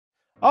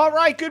All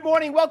right, good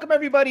morning. Welcome,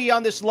 everybody,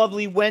 on this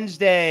lovely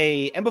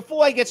Wednesday. And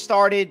before I get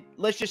started,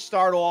 let's just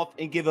start off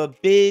and give a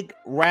big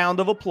round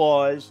of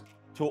applause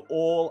to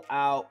all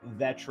our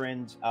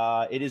veterans.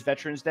 It is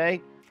Veterans Day.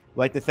 I'd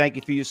like to thank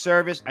you for your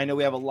service. I know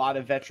we have a lot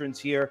of veterans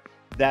here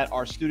that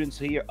are students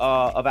here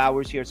of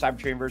ours here at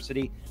Cybertrade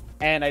University.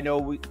 And I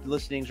know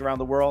listenings around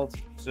the world.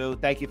 So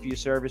thank you for your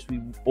service.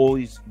 We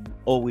always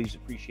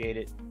appreciate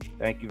it.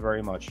 Thank you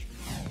very much.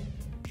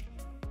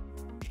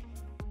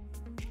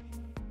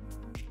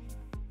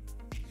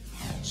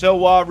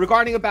 So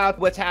regarding about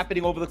what's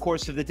happening over the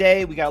course of the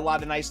day, we got a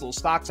lot of nice little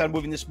stocks on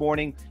moving this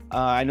morning.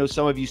 I know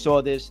some of you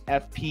saw this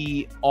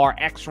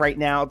FPRX right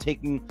now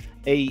taking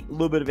a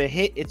little bit of a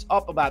hit. It's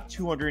up about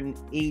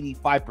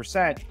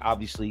 285%,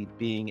 obviously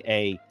being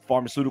a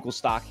pharmaceutical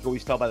stock. You can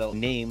always tell by the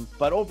name.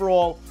 But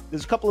overall,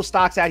 there's a couple of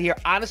stocks out here.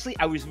 Honestly,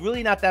 I was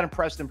really not that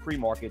impressed in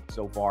pre-market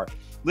so far.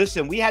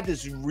 Listen, we had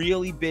this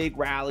really big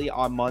rally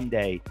on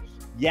Monday.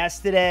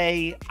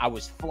 Yesterday, I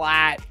was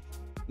flat.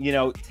 You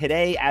know,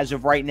 today, as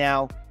of right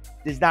now,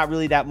 there's not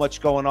really that much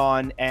going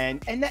on.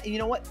 And that, you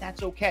know what?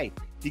 That's okay,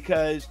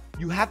 because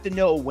you have to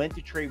know when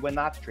to trade, when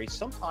not to trade.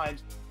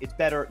 Sometimes it's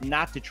better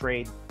not to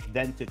trade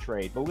than to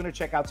trade. But we're going to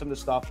check out some of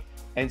the stuff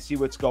and see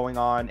what's going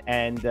on.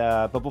 And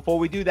but before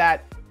we do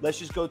that, let's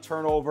just go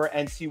turn over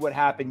and see what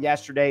happened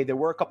yesterday. There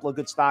were a couple of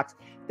good stocks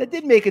that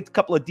did make a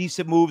couple of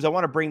decent moves. I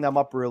want to bring them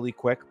up really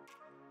quick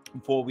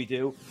before we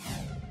do.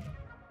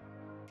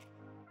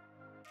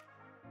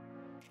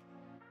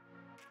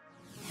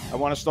 I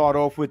want to start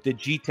off with the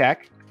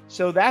G-Tech.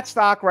 So that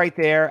stock right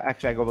there,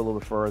 actually, I go a little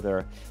bit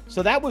further.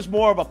 So that was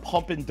more of a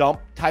pump and dump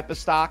type of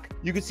stock.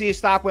 You can see a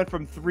stock went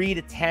from 3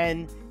 to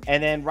 10,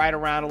 and then right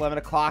around 11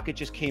 o'clock, it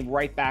just came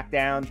right back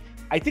down.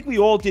 I think we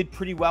all did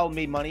pretty well and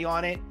made money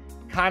on it.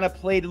 Kind of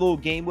played a little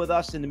game with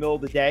us in the middle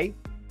of the day,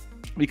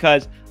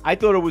 because I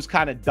thought it was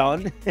kind of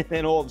done. And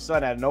then all of a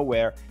sudden, out of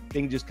nowhere,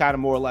 things just kind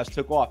of more or less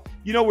took off.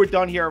 You know, we're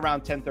done here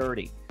around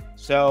 10:30.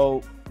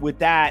 So with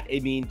that, I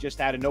mean, just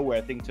out of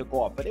nowhere, thing took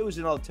off. But it was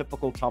another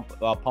typical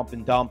pump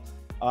and dump.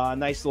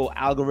 Nice little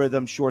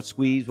algorithm short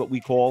squeeze, what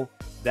we call,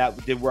 that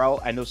did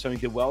well. I know some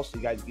of you did well, so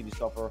you guys give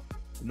yourself a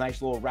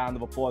nice little round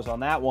of applause on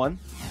that one.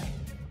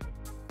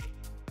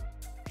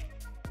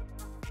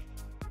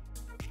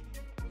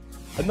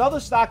 Another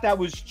stock that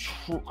was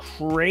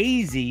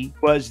crazy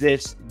was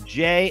this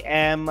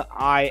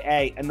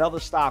JMIA. Another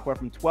stock went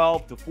from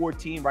 12 to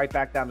 14, right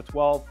back down to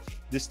 12.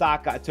 This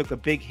stock took a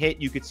big hit.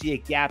 You could see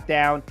it gap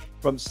down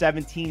from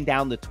 17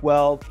 down to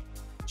 12.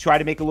 Try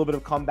to make a little bit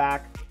of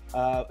comeback.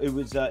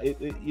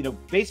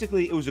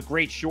 Basically, it was a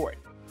great short.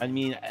 I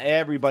mean,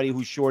 everybody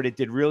who shorted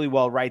did really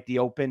well right the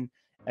open,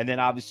 and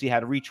then obviously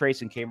had a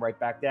retrace and came right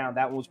back down.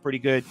 That one was pretty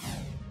good.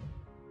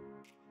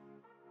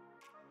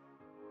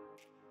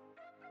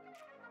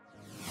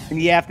 In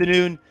the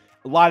afternoon,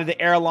 a lot of the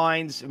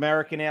airlines,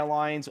 American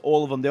Airlines,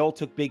 all of them, they all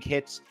took big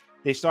hits.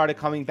 They started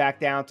coming back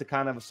down to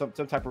kind of some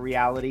type of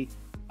reality.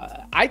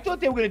 I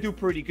thought they were going to do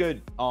pretty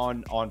good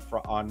on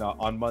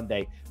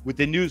Monday with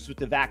the news, with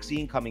the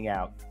vaccine coming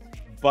out.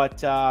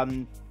 But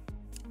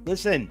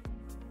listen,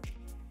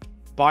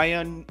 buy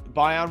on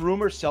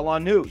rumors, sell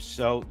on news.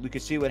 So we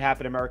could see what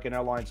happened. American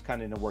Airlines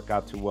kind of didn't work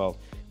out too well.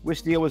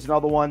 Wish Deal was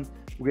another one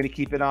we're going to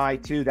keep an eye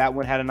to. That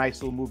one had a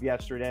nice little move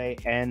yesterday.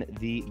 And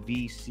the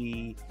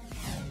VCNX.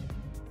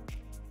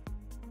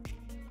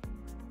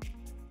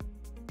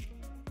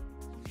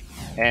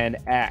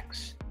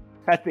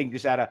 That thing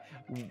just had a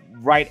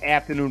right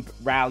afternoon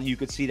rally. You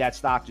could see that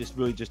stock just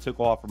really just took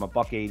off from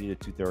 $1.80 to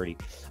 230.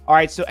 All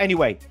right. So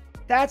anyway,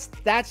 that's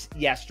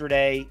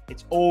yesterday.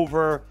 It's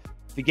over.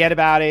 Forget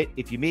about it.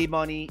 If you made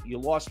money, you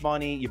lost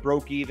money, you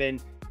broke even.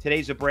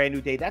 Today's a brand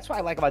new day. That's what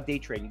I like about day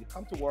trading. You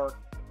can come to work,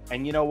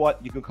 and you know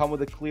what? You can come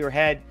with a clear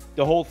head.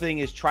 The whole thing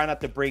is try not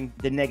to bring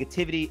the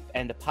negativity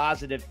and the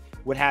positive.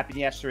 What happened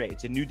yesterday?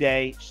 It's a new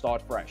day.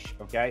 Start fresh.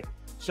 Okay.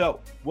 So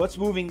what's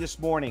moving this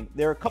morning?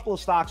 There are a couple of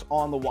stocks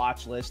on the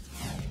watch list.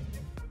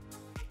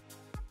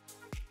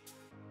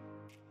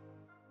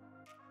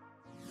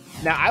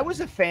 Now, I was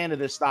a fan of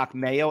this stock,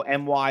 MYO,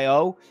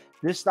 MYO.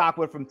 This stock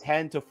went from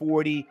 10 to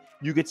 40.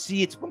 You could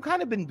see it's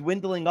kind of been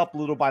dwindling up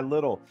little by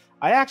little.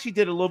 I actually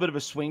did a little bit of a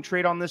swing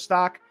trade on this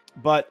stock,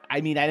 but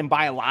I mean, I didn't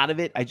buy a lot of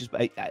it.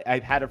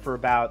 I've had it for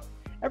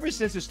ever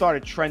since it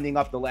started trending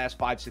up the last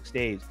 5-6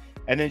 days.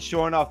 And then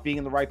sure enough, being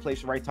in the right place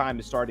at the right time,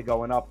 it started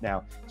going up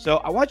now. So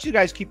I want you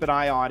guys to keep an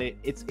eye on it.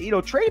 It's,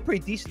 traded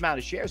pretty decent amount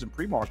of shares in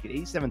pre-market,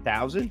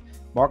 87,000.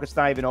 Market's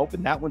not even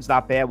open. That one's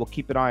not bad. We'll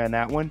keep an eye on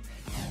that one.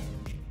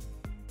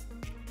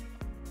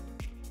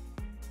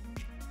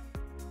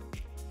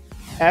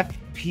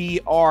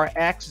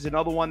 FPRX is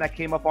another one that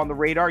came up on the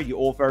radar. You're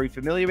all very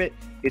familiar with it.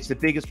 It's the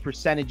biggest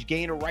percentage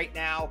gainer right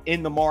now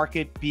in the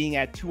market, being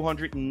at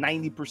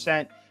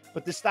 290%.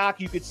 But the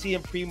stock, you could see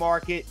in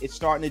pre-market, it's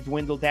starting to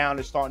dwindle down.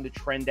 It's starting to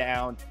trend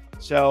down.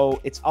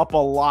 So it's up a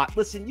lot.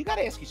 Listen, you got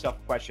to ask yourself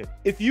a question.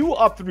 If you were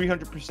up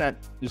 300%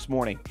 this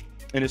morning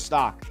in a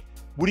stock,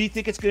 what do you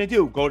think it's going to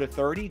do? Go to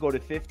 30? Go to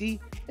 50?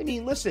 I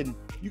mean, listen,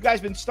 you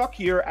guys been stuck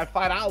here at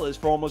 $5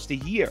 for almost a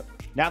year.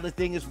 Now the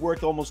thing is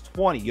worth almost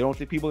 20. You don't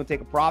think people can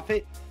take a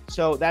profit?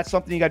 So that's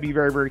something you got to be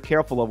very, very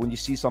careful of when you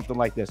see something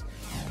like this.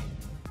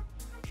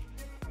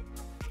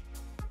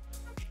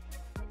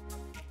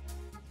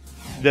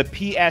 The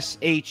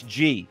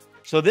PSHG.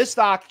 So this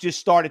stock just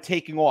started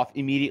taking off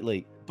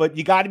immediately, but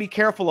you got to be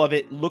careful of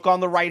it. Look on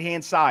the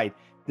right-hand side.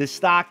 The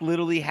stock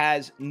literally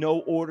has no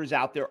orders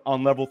out there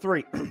on level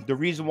 3. The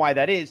reason why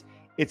that is,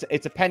 it's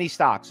a penny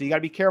stock, so you got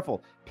to be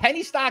careful.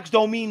 Penny stocks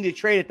don't mean to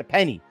trade at the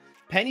penny.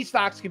 Penny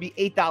stocks could be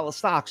 $8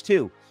 stocks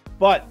too.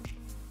 But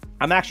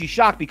I'm actually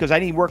shocked because I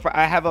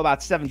have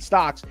about 7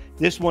 stocks.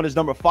 This one is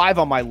number 5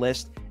 on my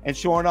list, and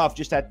sure enough,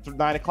 just at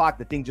 9 o'clock,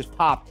 the thing just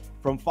popped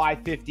from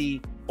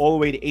 550 all the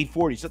way to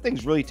 840. So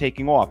thing's really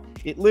taking off.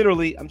 It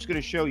literally, I'm just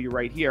going to show you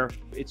right here.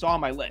 It's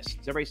on my list.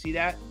 Does everybody see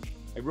that?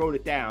 I wrote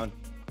it down,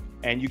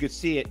 and you could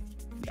see it.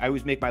 I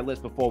always make my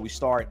list before we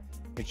start.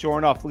 And sure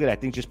enough, look at that.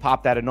 Thing just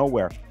popped out of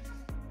nowhere.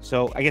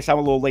 So I guess I'm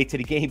a little late to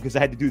the game because I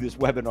had to do this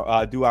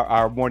webinar, do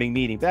our morning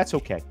meeting. But that's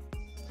okay.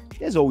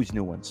 There's always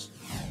new ones.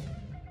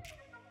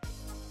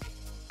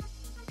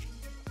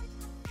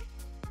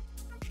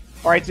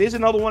 All right, so here's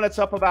another one that's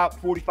up about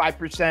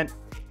 45%.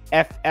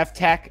 FF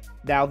Tech.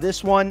 Now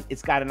this one,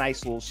 it's got a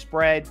nice little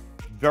spread,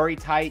 very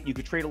tight. You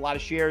could trade a lot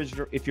of shares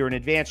if you're an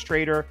advanced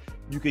trader.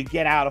 You could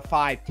get out of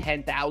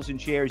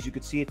 10,000 shares. You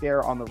could see it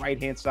there on the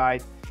right-hand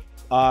side.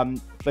 But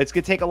it's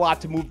going to take a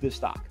lot to move this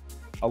stock,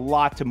 a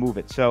lot to move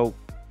it. So,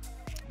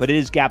 but it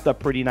is gapped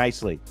up pretty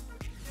nicely.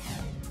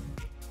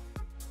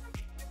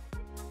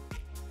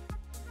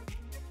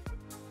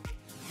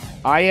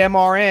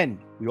 IMRN.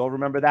 We all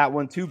remember that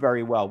one too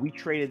very well. We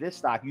traded this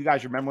stock. You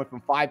guys remember it from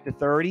 5 to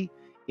 30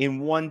 in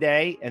one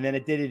day, and then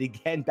it did it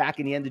again back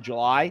in the end of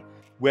July.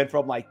 Went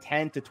from like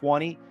 10 to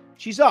 20.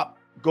 She's up.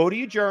 Go to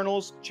your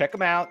journals, check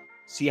them out,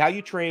 see how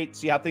you trade,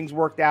 see how things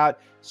worked out.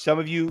 Some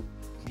of you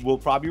will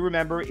probably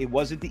remember it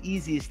wasn't the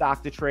easiest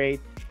stock to trade.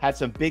 Had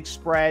some big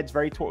spreads,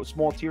 very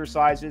small tier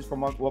sizes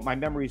from what my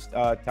memory's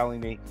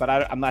telling me. But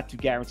I'm not too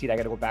guaranteed. I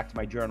got to go back to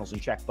my journals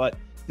and check. But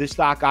this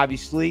stock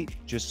obviously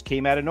just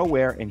came out of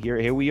nowhere, and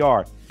here we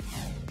are.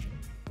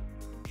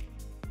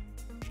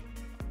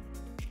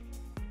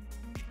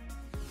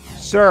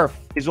 Surf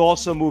is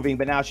also moving,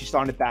 but now she's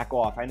starting to back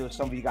off. I know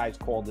some of you guys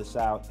called this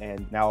out,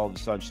 and now all of a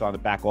sudden she's starting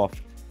to back off.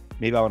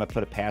 Maybe I want to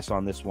put a pass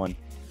on this one.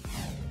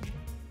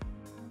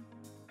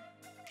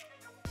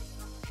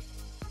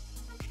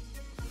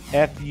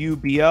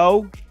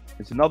 FUBO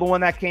is another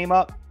one that came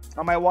up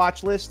on my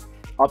watch list.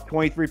 Up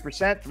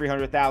 23%,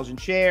 300,000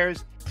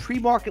 shares.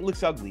 Pre-market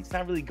looks ugly. It's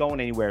not really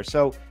going anywhere.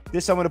 So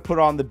this I'm going to put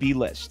on the B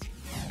list.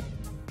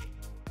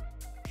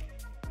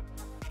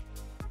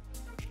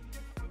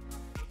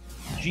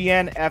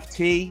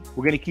 GNFT,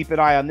 we're going to keep an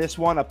eye on this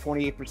one, up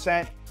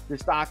 28%. The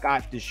stock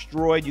got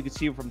destroyed. You can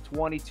see it from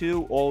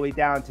 22 all the way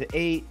down to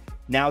 8.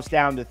 Now it's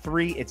down to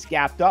 3. It's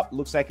gapped up.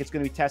 Looks like it's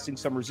going to be testing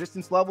some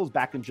resistance levels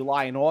back in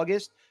July and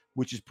August,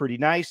 which is pretty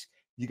nice.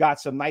 You got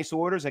some nice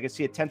orders. I can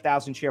see a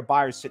 10,000 share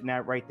buyer sitting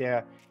out right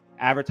there,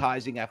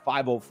 advertising at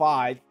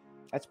 505.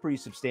 That's pretty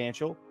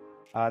substantial.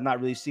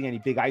 Not really seeing any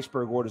big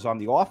iceberg orders on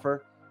the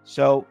offer.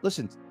 So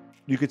listen,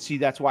 you could see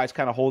that's why it's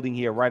kind of holding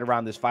here right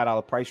around this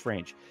 $5 price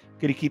range.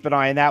 Going to keep an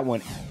eye on that one.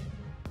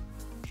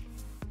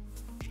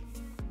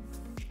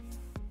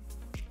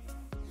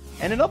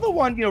 And another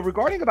one,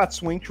 regarding about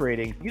swing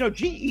trading,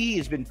 GE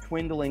has been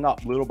dwindling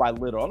up little by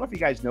little. I don't know if you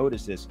guys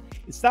noticed this.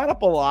 It's not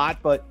up a lot,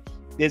 but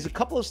there's a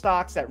couple of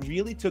stocks that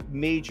really took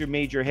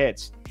major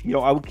hits.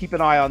 I would keep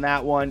an eye on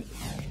that one.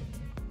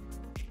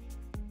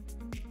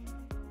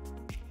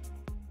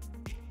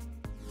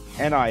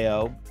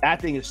 MYO,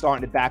 that thing is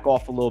starting to back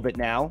off a little bit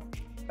now.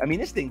 I mean,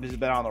 this thing has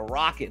been on the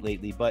rocket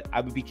lately, but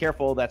I would be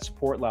careful of that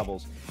support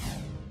levels.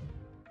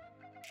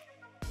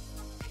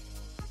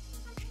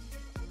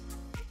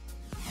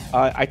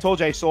 I told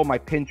you I sold my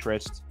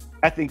Pinterest.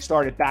 That thing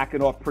started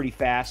backing off pretty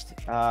fast.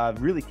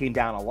 Really came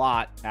down a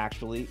lot,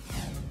 actually.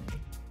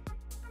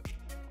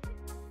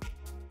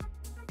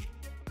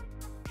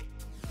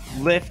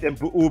 Lyft and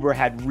Uber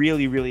had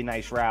really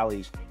nice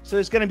rallies. So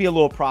there's going to be a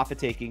little profit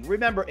taking.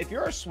 Remember, if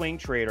you're a swing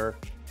trader,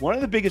 one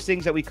of the biggest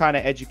things that we kind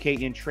of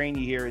educate and train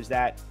you here is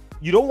that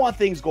you don't want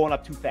things going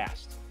up too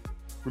fast.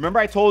 Remember,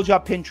 I told you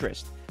about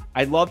Pinterest.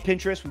 I love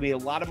Pinterest. We made a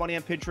lot of money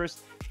on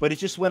Pinterest, but it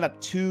just went up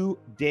too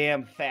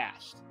damn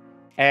fast.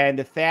 And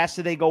the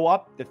faster they go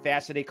up, the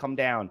faster they come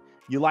down.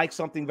 You like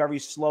something very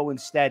slow and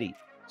steady.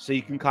 So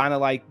you can kind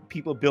of like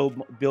people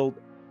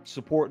build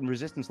support and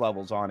resistance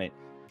levels on it,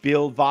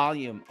 build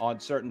volume on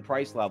certain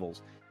price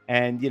levels.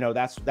 And,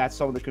 that's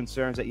some of the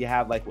concerns that you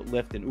have, like with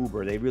Lyft and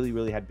Uber. They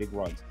really had big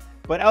runs.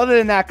 But other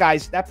than that,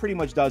 guys, that pretty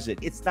much does it.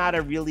 It's not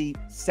a really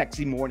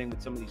sexy morning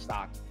with some of these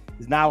stocks.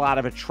 There's not a lot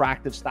of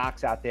attractive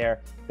stocks out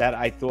there that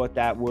I thought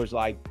that was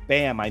like,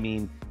 bam. I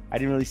mean, I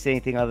didn't really say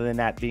anything other than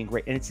that being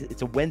great. And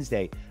it's a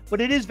Wednesday,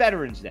 but it is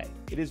Veterans Day.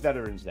 It is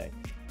Veterans Day.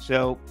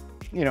 So,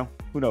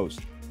 who knows?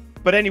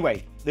 But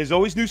anyway, there's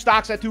always new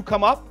stocks that do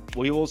come up.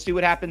 We will see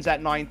what happens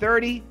at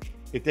 9:30.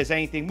 If there's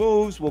anything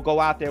moves, we'll go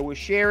out there, we'll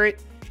share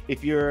it.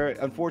 If you're,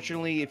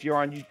 unfortunately, if you're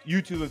on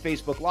YouTube and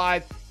Facebook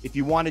Live, if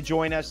you want to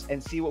join us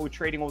and see what we're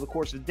trading over the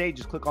course of the day,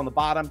 just click on the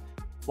bottom,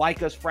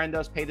 like us, friend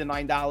us, pay the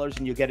 $9,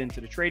 and you'll get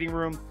into the trading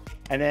room.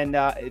 And then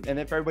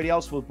for everybody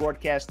else, we'll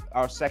broadcast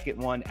our second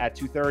one at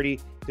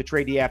 2:30 to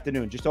trade the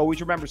afternoon. Just always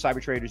remember,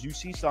 cyber traders, you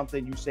see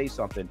something, you say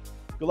something.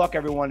 Good luck,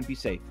 everyone, and be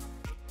safe.